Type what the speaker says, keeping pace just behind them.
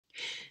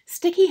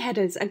Sticky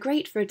headers are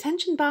great for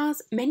attention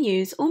bars,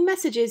 menus, or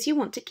messages you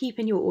want to keep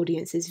in your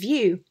audience's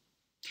view.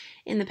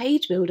 In the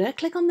page builder,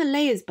 click on the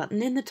Layers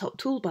button in the top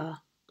toolbar.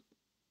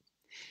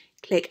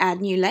 Click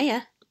Add New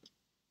Layer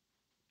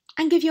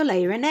and give your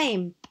layer a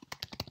name.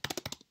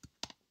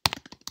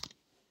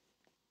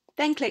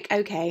 Then click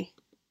OK.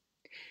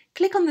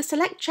 Click on the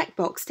Select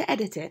checkbox to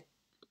edit it.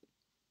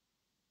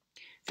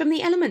 From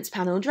the Elements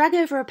panel, drag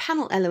over a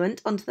panel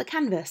element onto the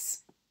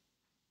canvas.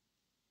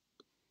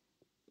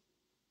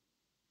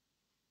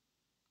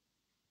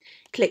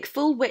 Click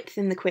Full Width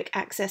in the Quick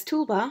Access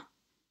toolbar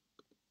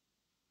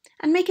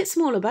and make it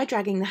smaller by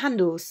dragging the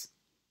handles.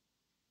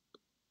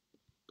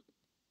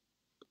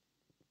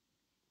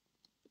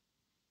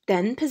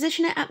 Then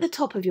position it at the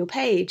top of your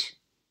page.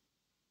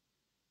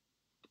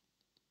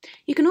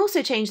 You can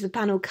also change the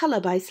panel colour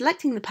by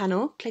selecting the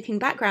panel, clicking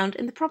Background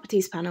in the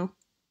Properties panel.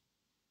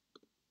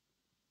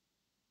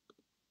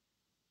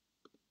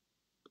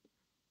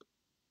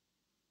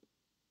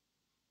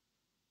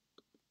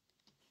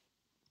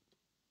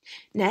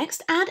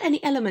 Next, add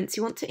any elements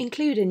you want to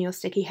include in your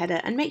sticky header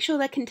and make sure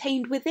they're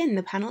contained within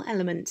the panel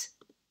element.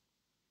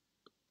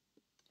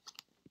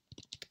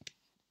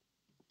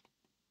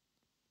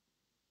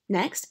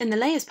 Next, in the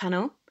Layers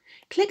panel,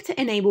 click to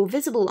enable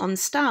Visible on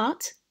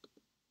Start,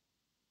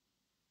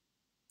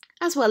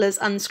 as well as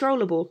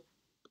Unscrollable.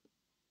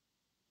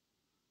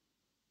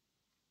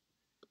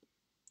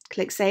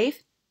 Click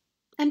Save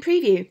and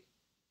Preview.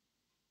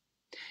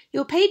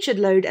 Your page should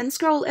load and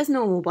scroll as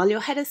normal while your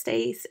header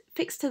stays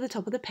fixed to the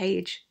top of the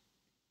page.